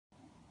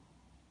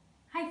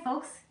Hi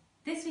folks,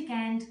 this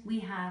weekend we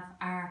have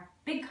our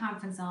big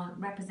conference on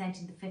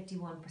representing the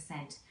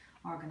 51%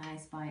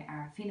 organised by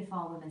our Fianna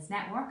Fáil Women's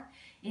Network.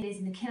 It is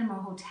in the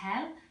Kilmore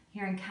Hotel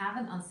here in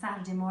Cavan on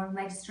Saturday morning.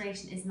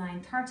 Registration is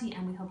 9:30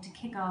 and we hope to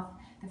kick off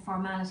the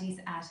formalities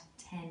at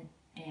 10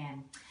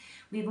 AM.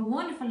 We have a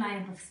wonderful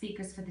lineup of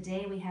speakers for the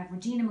day. We have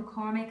Regina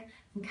McCormick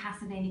from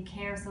Cavan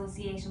Care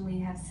Association.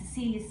 We have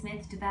Niamh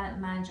Smyth, Development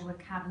Manager with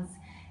Cavan's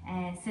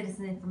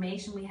Citizen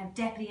Information. We have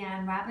Deputy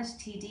Anne Rabbit,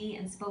 TD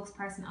and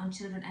Spokesperson on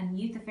Children and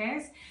Youth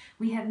Affairs.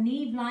 We have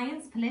Niamh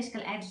Lyons,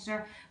 Political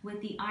Editor with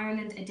the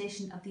Ireland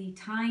edition of the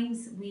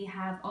Times. We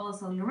have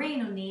also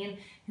Lorraine O'Neill,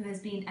 who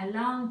has been a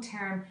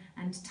long-term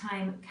and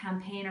time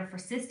campaigner for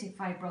cystic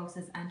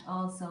fibrosis and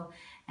also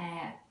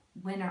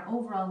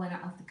overall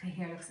winner of the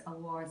Cahill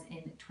Awards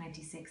in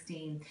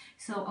 2016.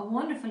 So a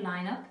wonderful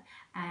lineup.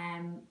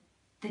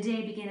 The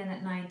day beginning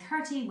at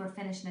 9:30, we're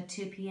finishing at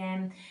 2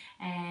 PM.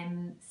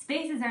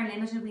 Spaces are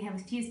limited, we have a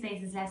few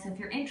spaces left, so if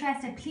you're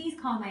interested, please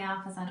call my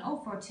office on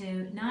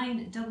 042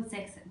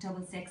 966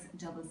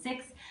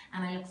 6666,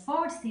 and I look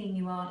forward to seeing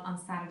you all on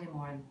Saturday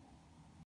morning.